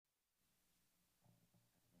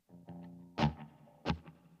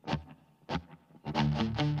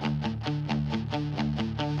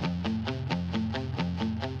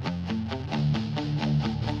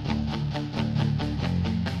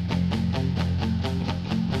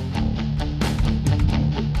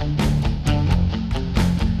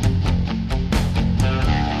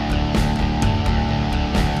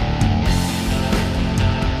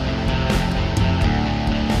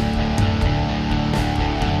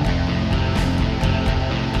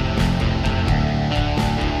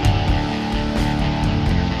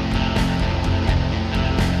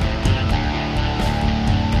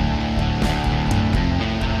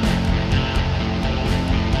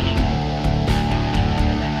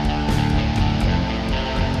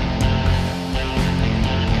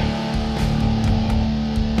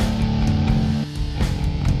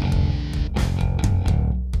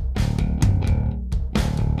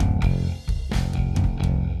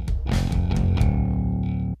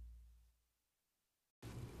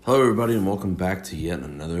Hello, everybody, and welcome back to yet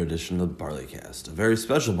another edition of Barleycast. A very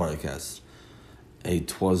special Barleycast. A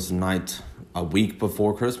Twas night, a week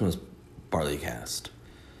before Christmas Barleycast.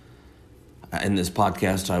 In this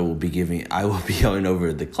podcast, I will be going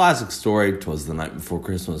over the classic story, Twas the Night Before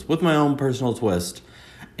Christmas, with my own personal twist,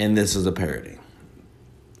 and this is a parody.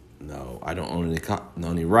 No, I don't own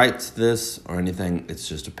any rights to this or anything. It's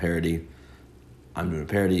just a parody. I'm doing a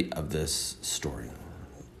parody of this story.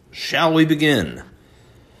 Shall we begin?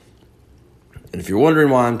 And if you're wondering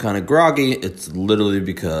why I'm kind of groggy, it's literally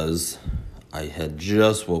because I had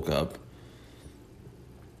just woke up.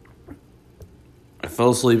 I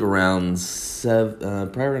fell asleep around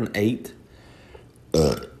probably around 8.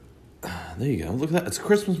 There you go. Look at that. It's a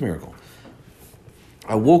Christmas miracle.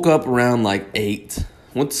 I woke up around like 8.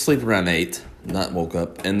 Went to sleep around 8. Not woke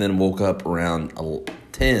up. And then woke up around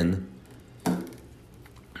 10.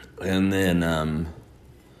 And then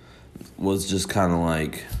was just kind of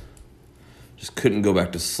like... just couldn't go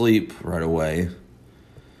back to sleep right away.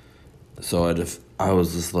 So I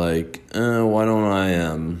was just like, why don't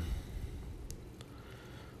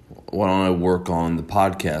I work on the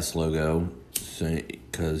podcast logo?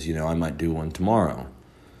 Because, I might do one tomorrow.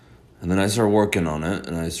 And then I started working on it,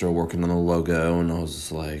 and I started working on the logo, and I was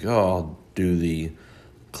just like, I'll do the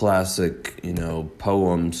classic,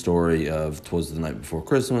 poem story of Twas the Night Before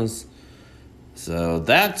Christmas. So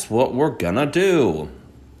that's what we're gonna do.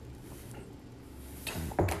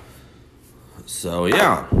 So,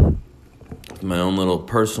 yeah, my own little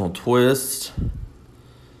personal twist.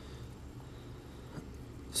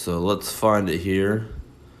 So, let's find it here.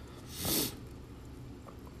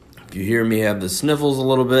 If you hear me have the sniffles a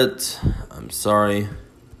little bit, I'm sorry.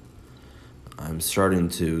 I'm starting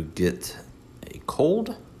to get a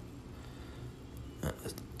cold.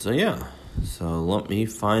 So, yeah. So, let me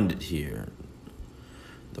find it here.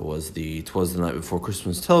 There was the Twas the Night Before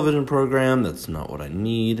Christmas television program. That's not what I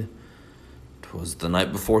need. Was the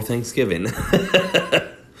night before Thanksgiving.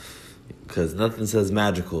 Because nothing says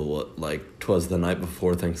magical like 'twas the night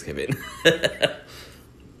before Thanksgiving. And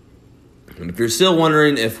if you're still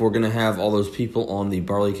wondering if we're going to have all those people on the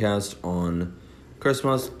Barleycast on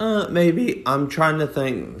Christmas, maybe. I'm trying to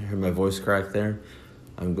think. Hear my voice crack there?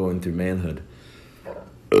 I'm going through manhood.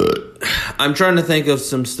 I'm trying to think of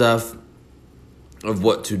some stuff of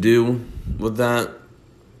what to do with that.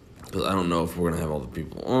 Because I don't know if we're going to have all the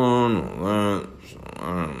people on or that. I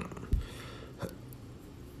don't know.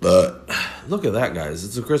 But look at that, guys.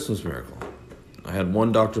 It's a Christmas miracle. I had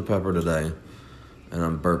one Dr. Pepper today, and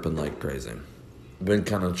I'm burping like crazy. I've been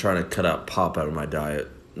kind of trying to cut out pop out of my diet.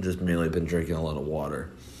 Just mainly been drinking a lot of water.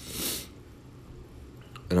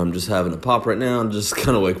 And I'm just having a pop right now and just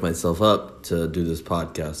kind of wake myself up to do this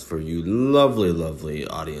podcast for you lovely, lovely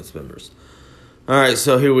audience members. All right,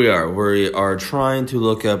 so here we are. We are trying to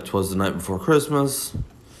look up Twas the Night Before Christmas.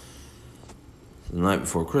 The Night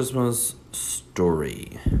Before Christmas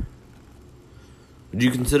story. Would you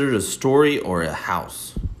consider it a story or a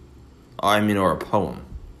house? Or a poem?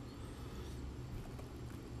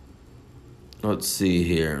 Let's see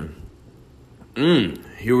here.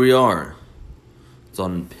 Here we are. It's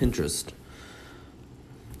on Pinterest.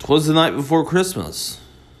 Twas the Night Before Christmas.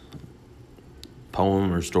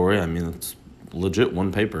 Poem or story? It's legit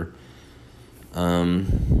one paper. Who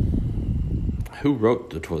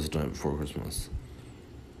wrote the Twas the Night Before Christmas?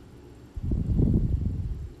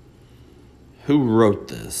 Who wrote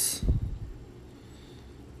this?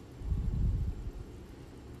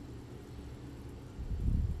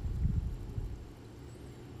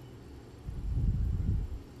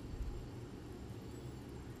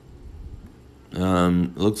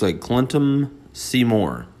 It looks like Clinton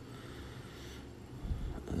Seymour.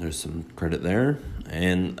 There's some credit there.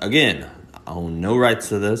 And again, I own no rights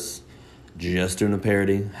to this. Just doing a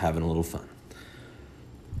parody, having a little fun.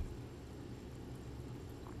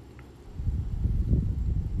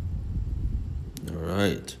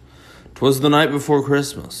 Alright. 'Twas the night before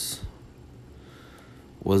Christmas.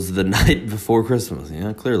 Was the night before Christmas,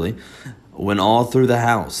 yeah, clearly. When all through the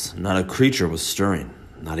house, not a creature was stirring,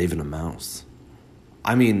 not even a mouse.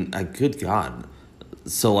 Good God.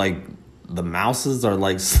 So, the mouses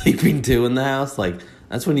are, sleeping too in the house?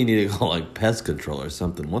 That's when you need to call, pest control or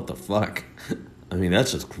something. What the fuck?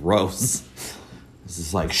 That's just gross.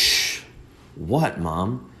 It's just shh. What,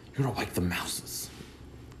 Mom? You're gonna wake the mouses.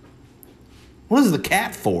 What is the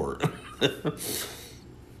cat for?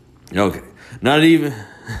 Okay. Not even...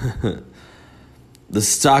 The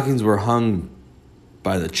stockings were hung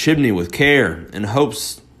by the chimney with care in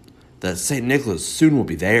hopes that St. Nicholas soon will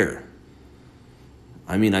be there.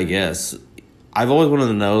 I guess. I've always wanted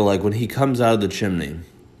to know, when he comes out of the chimney,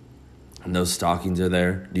 and those stockings are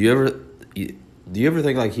there. Do you ever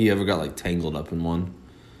think like he ever got like tangled up in one?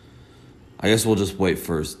 I guess we'll just wait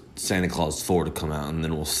for Santa Claus 4 to come out, and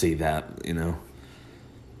then we'll see that,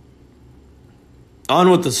 On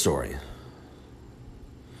with the story.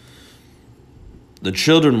 The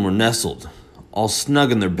children were nestled, all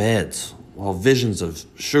snug in their beds, while visions of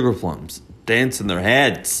sugar plums danced in their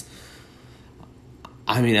heads.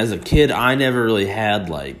 I mean, as a kid, I never really had,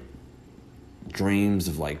 like, dreams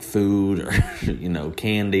of, like, food or,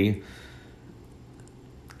 candy.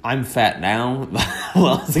 I'm fat now.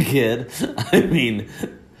 Well, as a kid, I mean,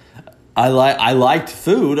 I liked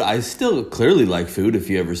food. I still clearly like food. If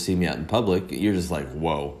you ever see me out in public, you're just like,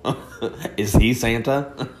 whoa, is he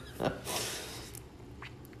Santa?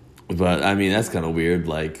 But, I mean, that's kind of weird,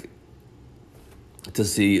 like, to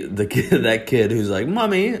see that kid who's like,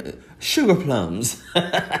 Mommy, sugar plums.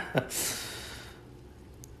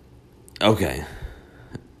 Okay.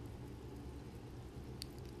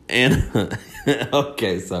 And,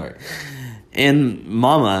 okay, sorry. And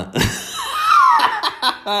Mama,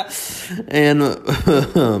 and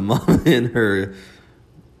Mama in her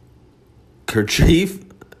kerchief,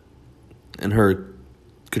 is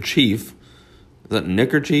that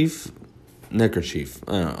neckerchief? Neckerchief.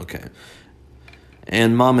 Oh, okay.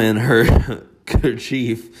 And Mama in her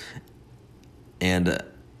kerchief and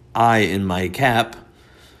I in my cap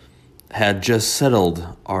had just settled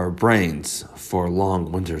our brains for a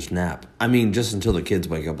long winter's nap. I mean, just until the kids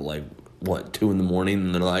wake up at like, 2 in the morning,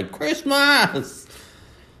 and they're like, Christmas!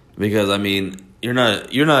 Because, I mean, you're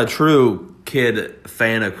not a true kid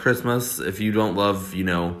fan of Christmas if you don't love,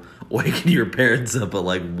 waking your parents up at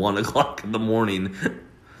like 1 o'clock in the morning.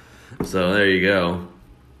 So there you go.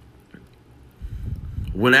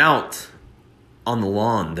 Went out on the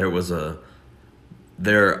lawn,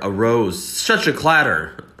 there arose such a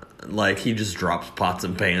clatter. Like, he just drops pots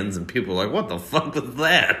and pans, and people are like, what the fuck was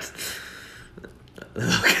that?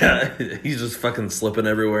 Okay, he's just fucking slipping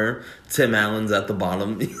everywhere. Tim Allen's at the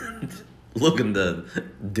bottom, looking to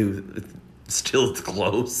steal his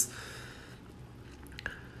clothes.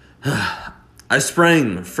 I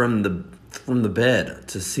sprang from the bed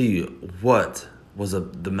to see what was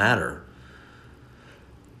the matter.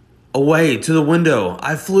 Away to the window,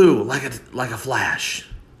 I flew like a flash.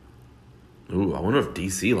 Ooh, I wonder if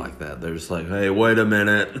DC like that. They're just like, hey, wait a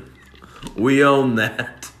minute, we own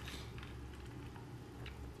that.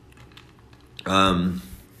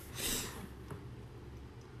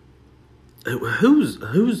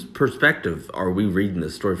 Whose perspective are we reading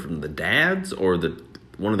this story from? The dad's or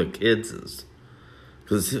one of the kids'?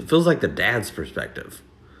 Because it feels like the dad's perspective,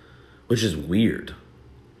 which is weird.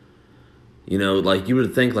 Like you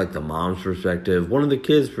would think like the mom's perspective, one of the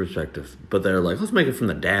kids' perspective, but they're like, let's make it from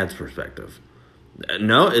the dad's perspective.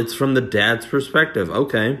 No, it's from the dad's perspective.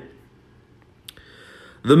 Okay.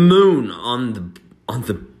 The moon on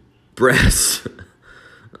the breast,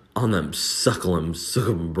 on the suckling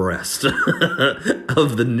breast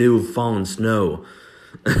of the new fallen snow,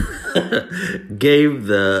 gave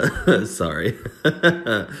the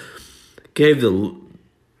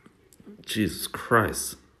Jesus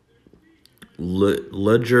Christ,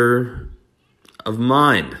 ledger of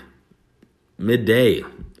mind, midday,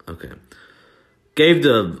 okay, gave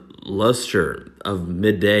the luster of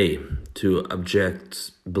midday to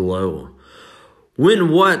objects below,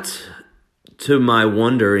 when what to my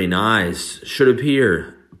wondering eyes should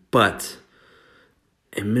appear but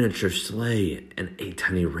a miniature sleigh and a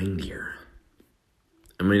tiny reindeer.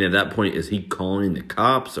 I mean, at that point, is he calling the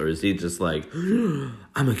cops, or is he just like,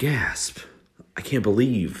 I'm aghast, I can't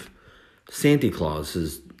believe Santa Claus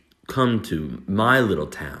has come to my little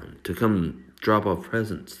town to come drop off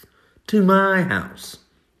presents to my house.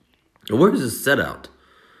 Where is this set out?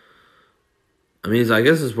 I mean, I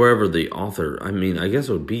guess it's wherever the author, I guess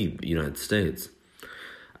it would be the United States.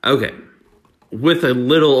 Okay. With a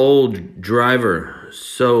little old driver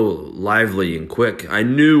so lively and quick, I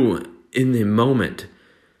knew in the moment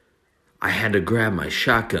I had to grab my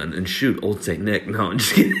shotgun and shoot old St. Nick. No, I'm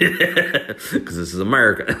just kidding. Because this is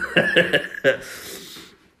America.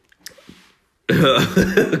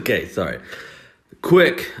 Okay, sorry.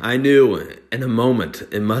 Quick, I knew in a moment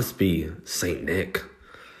it must be St. Nick.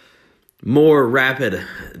 More rapid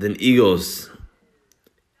than eagles,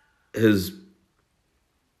 his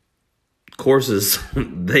courses,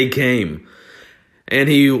 they came. And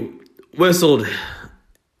he whistled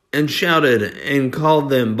and shouted and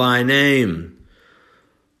called them by name.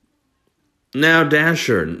 Now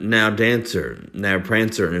Dasher, now Dancer, now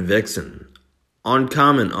Prancer and Vixen. On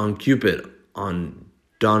Comet, on Cupid, on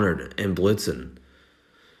Donner and Blitzen.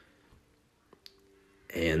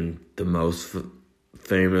 And the most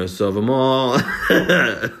famous of them all.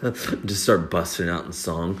 Just start busting out in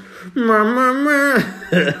song. I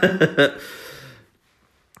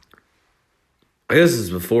guess it's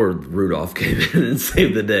before Rudolph came in and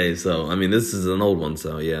saved the day. So, I mean, this is an old one,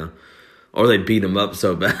 so yeah. Or they beat him up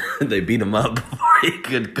so bad. They beat him up before he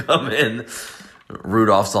could come in.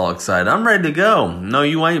 Rudolph's all excited. I'm ready to go. No,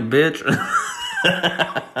 you ain't, bitch.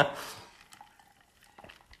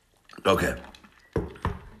 Okay.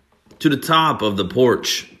 To the top of the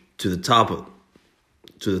porch. To the top of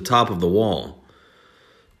the wall.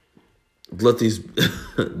 Let these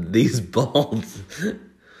these balls.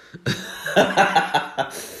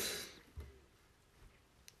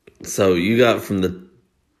 So you got from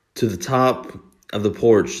to the top of the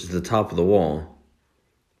porch to the top of the wall,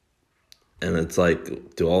 and it's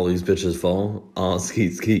like, do all these bitches fall? Oh,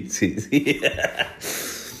 skeet, skeet, skeet. Yeah.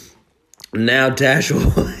 Now dash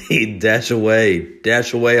away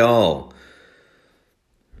all.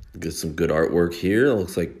 Get some good artwork here. It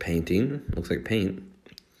looks like painting. Looks like paint.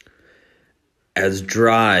 As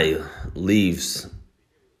dry leaves.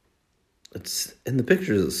 It's in the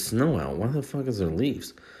pictures. It's snow out. Why the fuck is there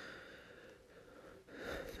leaves?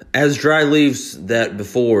 As dry leaves that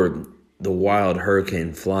before the wild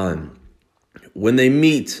hurricane fly, when they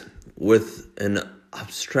meet with an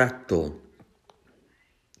obstacle,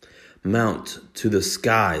 mount to the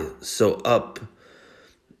sky, so up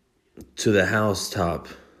to the housetop,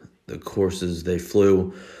 the courses they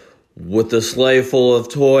flew, with the sleigh full of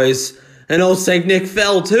toys, and old Saint Nick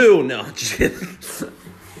fell too. No, just kidding.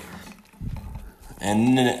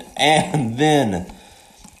 And then,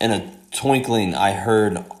 in a twinkling, I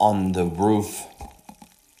heard on the roof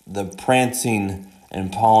the prancing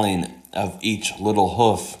and pawing of each little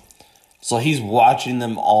hoof. So he's watching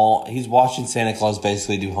them all. He's watching Santa Claus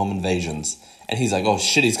basically do home invasions. And he's like, oh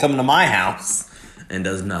shit, he's coming to my house. And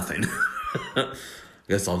does nothing. I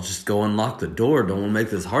guess I'll just go and lock the door. Don't want to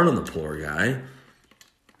make this hard on the poor guy.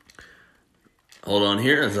 Hold on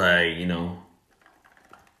here as I,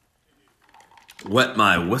 wet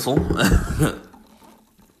my whistle.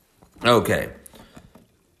 Okay.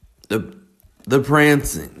 The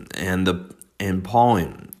prancing and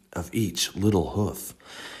pawing of each little hoof.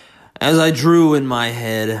 As I drew in my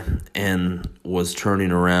head and was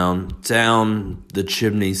turning around, down the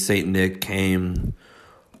chimney Saint Nick came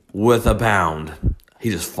with a bound. He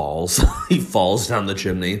just falls. He falls down the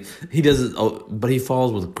chimney. He doesn't, but he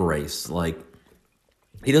falls with grace. Like,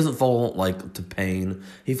 he doesn't fall, like, to pain.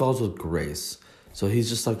 He falls with grace. So he's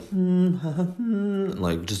just like,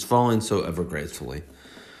 like, just falling so ever gracefully.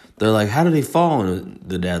 They're like, how did he fall? And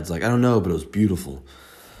the dad's like, I don't know, but it was beautiful.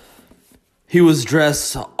 He was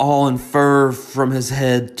dressed all in fur from his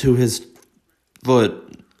head to his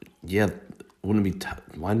foot. Yeah, wouldn't it be...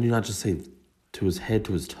 why did you not just say to his head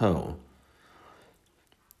to his toe?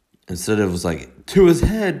 Instead it was like, to his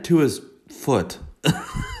head to his foot.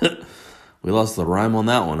 We lost the rhyme on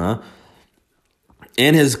that one, huh?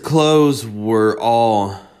 And his clothes were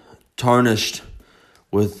all tarnished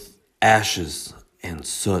with ashes and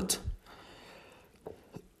soot.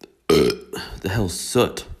 The hell's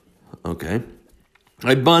soot? Okay.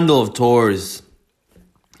 A bundle of toys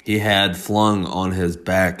he had flung on his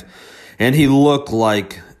back, and he looked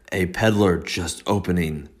like a peddler just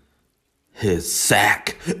opening his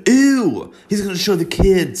sack. Ew! He's gonna show the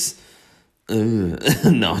kids. No,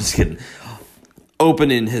 I'm just kidding.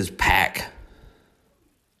 Opening his pack.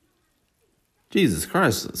 Jesus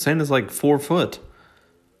Christ, Santa's like 4 foot.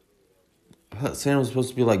 I thought Santa was supposed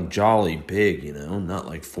to be like jolly big, not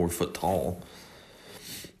like 4 foot tall.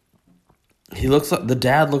 He looks like, the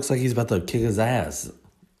dad looks like he's about to kick his ass.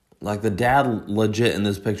 Like, the dad legit in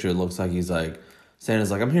this picture looks like he's like,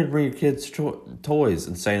 Santa's like, I'm here to bring your kids toys.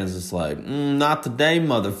 And Santa's just like, not today,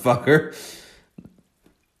 motherfucker.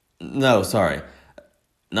 No, sorry.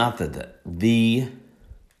 Not what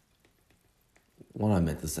I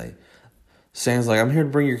meant to say. Santa's like, I'm here to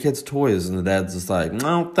bring your kids toys. And the dad's just like, I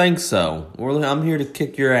don't think so. I'm here to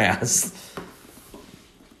kick your ass.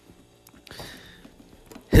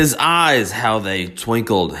 His eyes, how they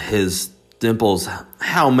twinkled. His dimples,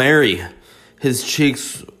 how merry. His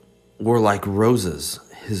cheeks were like roses.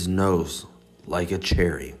 His nose like a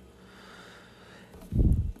cherry.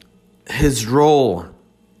 His droll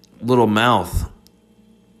little mouth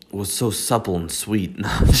was so supple and sweet.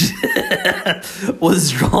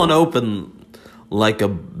 Was drawn open like a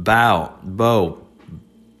bow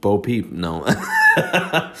peep. No.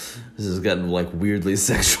 This is getting like weirdly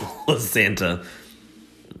sexual with Santa.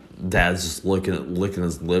 Dad's just licking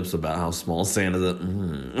his lips about how small Santa's at.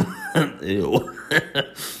 Ew.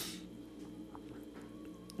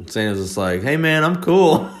 Santa's just like, hey man, I'm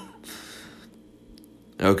cool.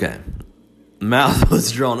 Okay. Mouth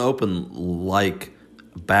was drawn open like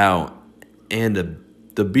a bow, and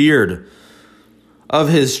the beard of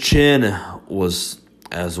his chin was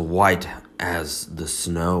as white as the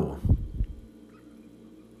snow.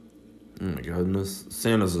 Oh my goodness.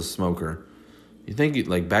 Santa's a smoker. You think,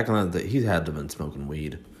 back in that day, he had to have been smoking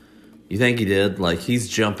weed. You think he did?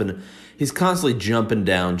 He's constantly jumping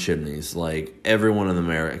down chimneys, like everyone in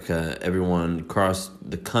America, everyone across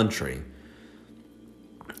the country,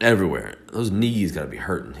 everywhere. Those knees gotta be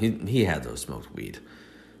hurting. He had those smoked weed.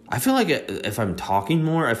 I feel like if I'm talking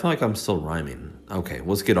more, I feel like I'm still rhyming. Okay,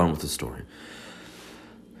 let's get on with the story.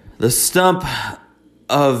 The stump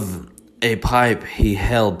of a pipe he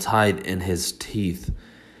held tight in his teeth,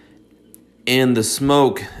 and the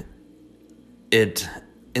smoke, it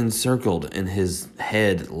encircled in his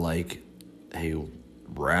head like a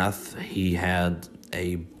wrath. He had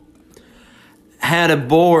a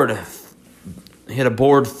bored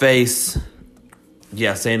face.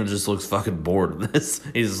 Yeah, Santa just looks fucking bored of this.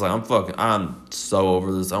 He's just like, I'm so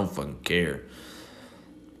over this, I don't fucking care.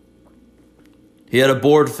 He had a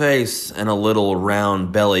bored face and a little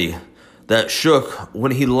round belly that shook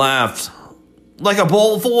when he laughed like a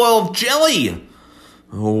bowl full of jelly.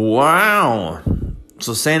 Wow.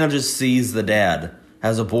 So Santa just sees the dad,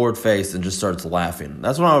 has a bored face, and just starts laughing.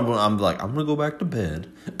 That's when I'm like, I'm going to go back to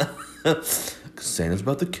bed. Santa's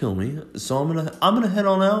about to kill me, so I'm gonna head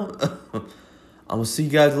on out. I'm gonna see you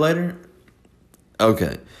guys later.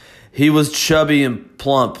 Okay. He was chubby and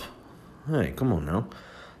plump. Hey, come on now.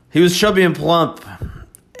 He was chubby and plump,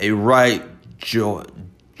 a right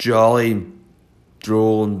jolly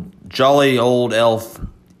old elf,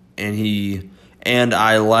 and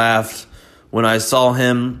I laughed when I saw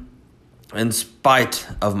him in spite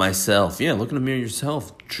of myself. Yeah, look in the mirror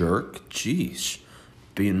yourself, jerk. Jeez.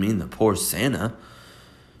 Being mean to poor Santa.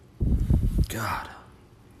 God.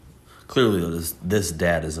 Clearly this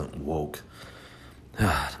dad isn't woke.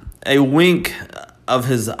 God. A wink of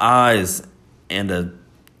his eyes and a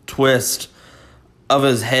twist of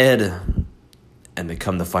his head, and they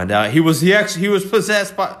come to find out he was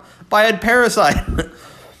possessed by a parasite.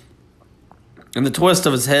 And the twist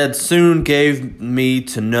of his head soon gave me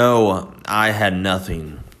to know I had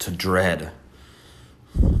nothing to dread.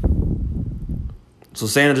 So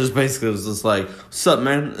Santa just basically was just like, "What's up,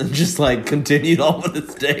 man?" And just continued on with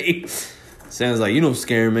his day. Santa's like, "You don't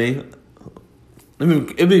scare me." I mean,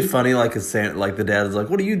 it'd be funny, if Santa, the dad is like,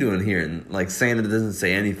 "What are you doing here?" And Santa doesn't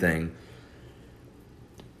say anything.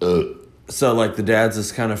 So the dad's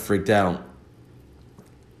just kind of freaked out.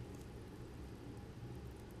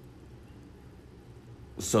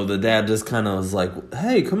 So the dad just kind of was like,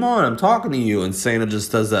 "Hey, come on, I'm talking to you." And Santa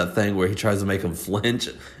just does that thing where he tries to make him flinch.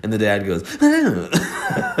 And the dad goes,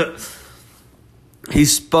 He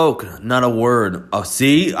spoke not a word. Oh,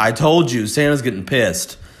 see, I told you, Santa's getting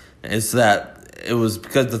pissed. It was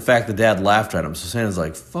because of the fact the dad laughed at him. So Santa's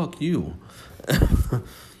like, "Fuck you."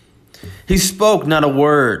 He spoke not a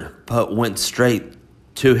word, but went straight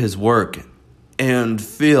to his work and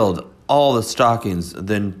filled all the stockings,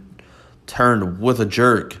 then turned with a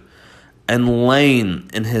jerk, and laying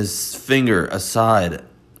in his finger aside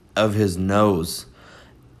of his nose,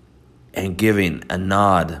 and giving a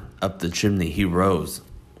nod up the chimney, he rose.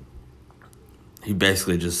 He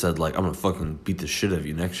basically just said, "I'm gonna fucking beat the shit out of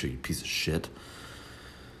you next year, you piece of shit."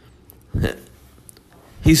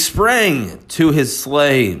 He sprang to his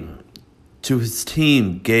sleigh, to his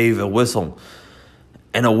team, gave a whistle,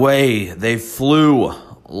 and away they flew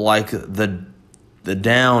like the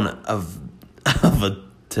down of a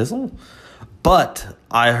thistle. But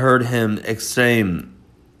I heard him exclaim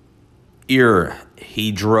ere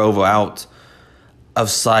he drove out of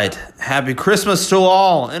sight, "Happy Christmas to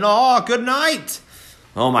all, and good night."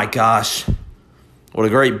 Oh my gosh, what a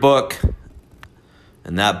great book.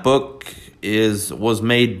 And that book was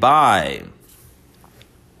made by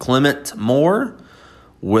Clement Moore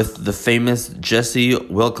with the famous Jesse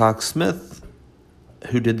Wilcox Smith,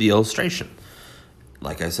 who did the illustration.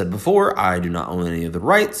 Like I said before, I do not own any of the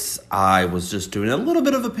rights. I was just doing a little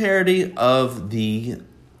bit of a parody of the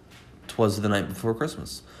Twas the Night Before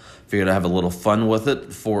Christmas. Figured I'd have a little fun with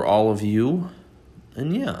it for all of you.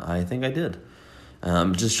 And yeah, I think I did.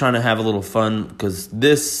 Just trying to have a little fun because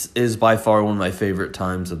this is by far one of my favorite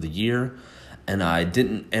times of the year.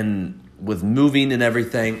 And with moving and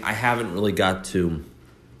everything, I haven't really got to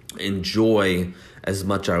enjoy as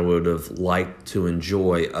much I would have liked to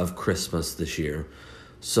enjoy of Christmas this year.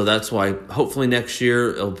 So that's why hopefully next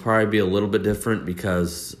year it'll probably be a little bit different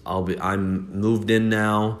because I'm moved in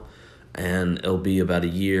now, and it'll be about a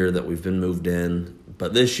year that we've been moved in.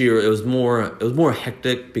 But this year it was more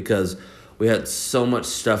hectic because we had so much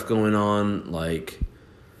stuff going on. Like,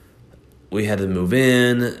 we had to move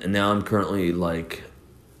in, and now I'm currently, like,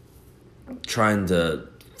 trying to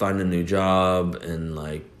find a new job and,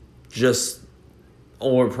 like,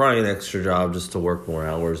 or probably an extra job just to work more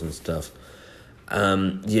hours and stuff.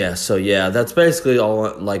 That's basically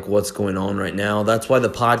all, like, what's going on right now. That's why the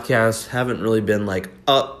podcasts haven't really been, like,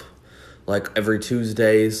 up, like, every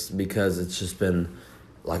Tuesdays, because it's just been,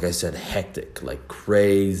 like I said, hectic, like,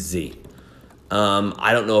 crazy.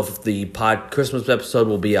 I don't know if the Christmas episode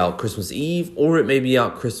will be out Christmas Eve, or it may be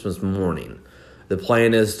out Christmas morning. The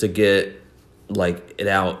plan is to get, like, it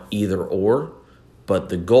out either or, but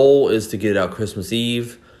the goal is to get it out Christmas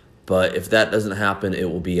Eve. But if that doesn't happen, it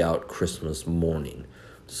will be out Christmas morning.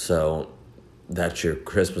 So that's your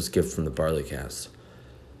Christmas gift from the Barleycast.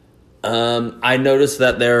 I noticed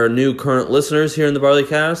that there are new current listeners here in the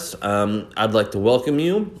Barleycast. I'd like to welcome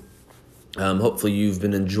you. Hopefully you've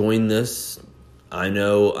been enjoying this. I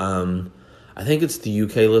know, I think it's the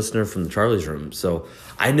UK listener from the Charlie's Room. So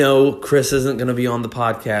I know Chris isn't going to be on the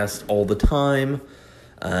podcast all the time.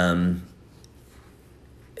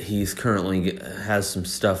 He's currently has some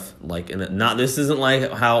stuff, like, in it. This isn't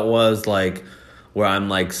like how it was, like, where I'm,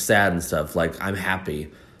 like, sad and stuff. Like, I'm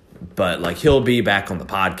happy. But, like, he'll be back on the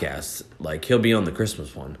podcast. Like, he'll be on the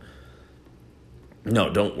Christmas one.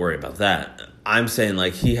 No, don't worry about that. I'm saying,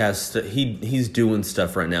 like, he's doing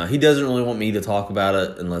stuff right now. He doesn't really want me to talk about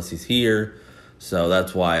it unless he's here. So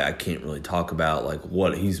that's why I can't really talk about, like,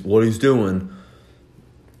 what he's doing.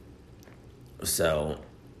 So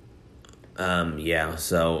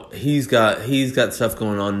so he's got stuff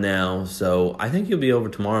going on now. So I think he'll be over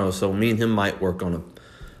tomorrow. So me and him might work on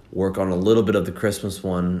a little bit of the Christmas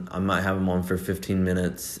one. I might have him on for 15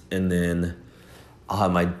 minutes, and then I'll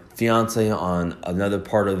have my fiance on another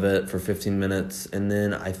part of it for 15 minutes, and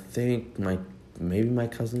then I think maybe my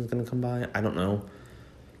cousin's gonna come by. I don't know,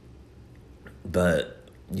 but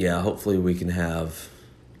yeah, hopefully we can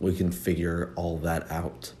figure all that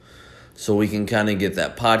out. So we can kind of get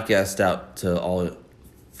that podcast out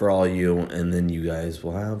for all you, and then you guys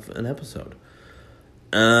will have an episode.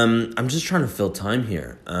 I'm just trying to fill time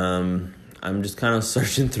here. I'm just kind of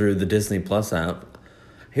searching through the Disney Plus app.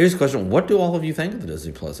 Here's a question: what do all of you think of the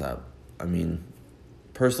Disney Plus app? I mean,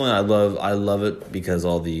 personally, I love it because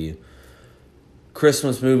all the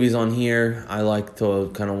Christmas movies on here I like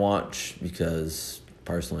to kind of watch because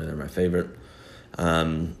personally they're my favorite.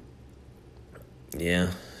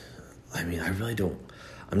 I mean, I really don't.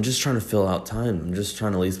 I'm just trying to fill out time. I'm just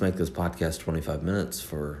trying to at least make this podcast 25 minutes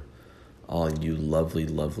for all you lovely,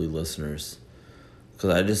 lovely listeners.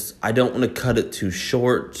 Because I don't want to cut it too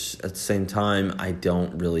short. At the same time, I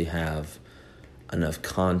don't really have enough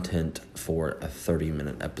content for a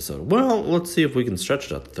 30-minute episode. Well, let's see if we can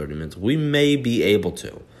stretch it out to 30 minutes. We may be able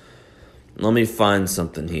to. Let me find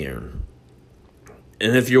something here.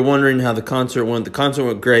 And if you're wondering how the concert went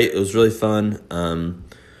great. It was really fun.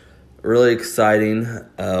 Really exciting.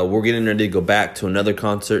 We're getting ready to go back to another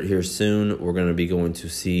concert here soon. We're going to be going to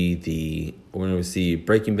see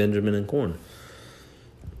Breaking Benjamin and Korn.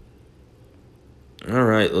 All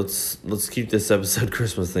right, let's keep this episode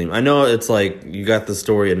Christmas theme. I know it's like you got the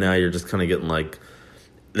story and now you're just kind of getting like,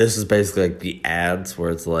 this is basically like the ads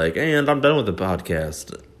where it's like, and I'm done with the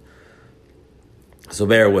podcast. So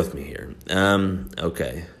bear with me here.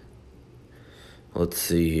 Okay. Let's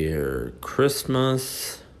see here.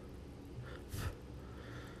 Christmas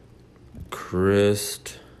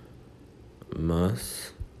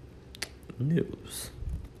news.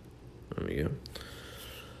 There we go.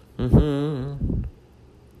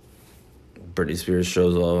 Britney Spears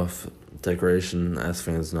shows off decoration, asks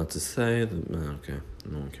fans not to say. Okay,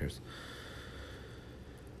 no one cares.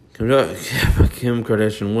 Kim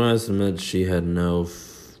Kardashian West admits she had no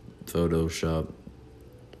Photoshop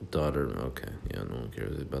daughter. Okay, yeah, no one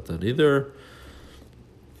cares about that either.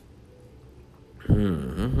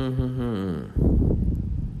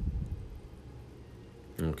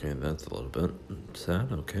 Okay, that's a little bit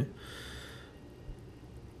sad.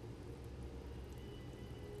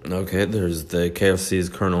 Okay, there's the KFC's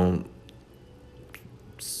Colonel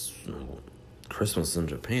Christmas in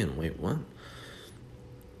Japan. Wait, what?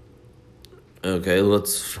 Okay,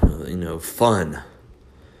 let's, fun.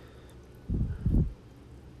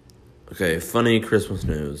 Okay, funny Christmas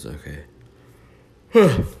news. Okay.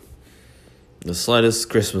 The slightest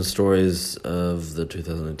Christmas stories of the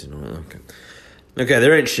 2019. Okay,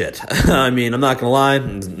 there ain't shit. I mean, I'm not gonna lie.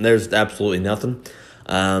 There's absolutely nothing.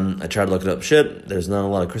 I tried to look it up. Shit, there's not a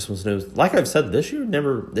lot of Christmas news. Like I've said, this year it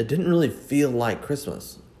didn't really feel like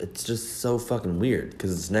Christmas. It's just so fucking weird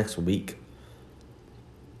because it's next week.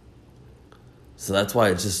 So that's why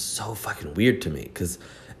it's just so fucking weird to me, because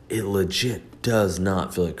it legit does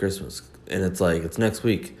not feel like Christmas. And it's like, it's next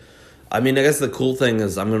week. I mean, I guess the cool thing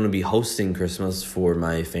is I'm going to be hosting Christmas for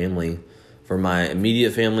my family, for my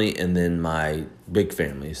immediate family, and then my big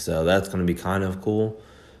family. So that's going to be kind of cool,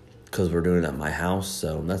 because we're doing it at my house.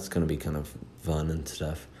 So that's going to be kind of fun and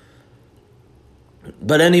stuff.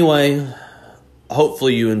 But anyway,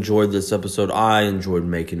 hopefully you enjoyed this episode. I enjoyed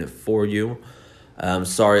making it for you.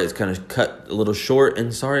 Sorry it's kind of cut a little short,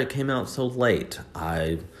 and sorry it came out so late.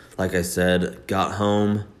 Like I said, got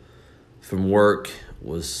home from work,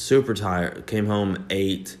 was super tired, came home,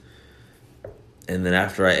 ate, and then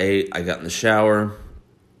after I ate, I got in the shower,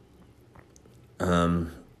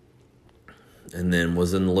 and then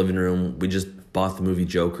was in the living room. We just bought the movie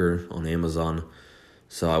Joker on Amazon,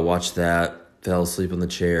 so I watched that, fell asleep on the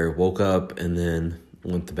chair, woke up, and then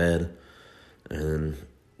went to bed, and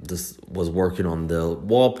this was working on the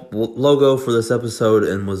wall logo for this episode,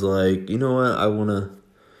 and was like, you know what, I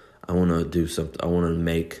wanna do something. I wanna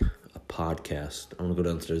make a podcast. I wanna go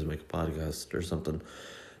downstairs and make a podcast or something,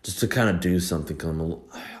 just to kind of do something.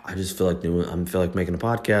 I just feel like making a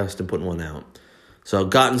podcast and putting one out. So I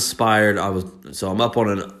got inspired. I'm up on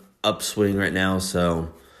an upswing right now.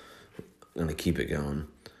 So I'm gonna keep it going.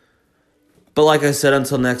 But like I said,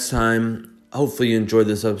 until next time, hopefully you enjoyed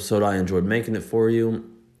this episode. I enjoyed making it for you.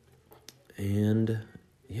 And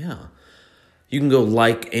yeah, you can go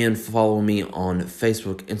like and follow me on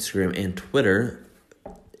Facebook, Instagram, and Twitter.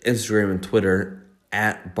 Instagram and Twitter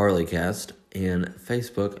at Barleycast, and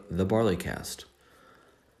Facebook, The Barleycast.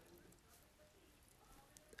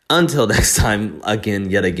 Until next time,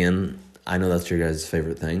 yet again, I know that's your guys'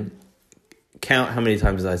 favorite thing. Count how many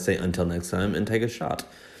times I say until next time and take a shot.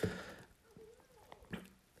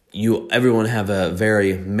 Everyone have a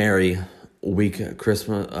very merry week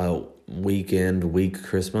Christmas, week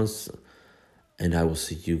Christmas, and I will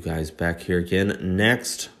see you guys back here again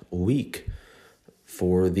next week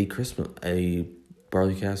for a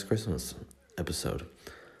Barleycast Christmas episode.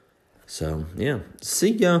 So yeah,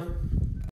 see ya.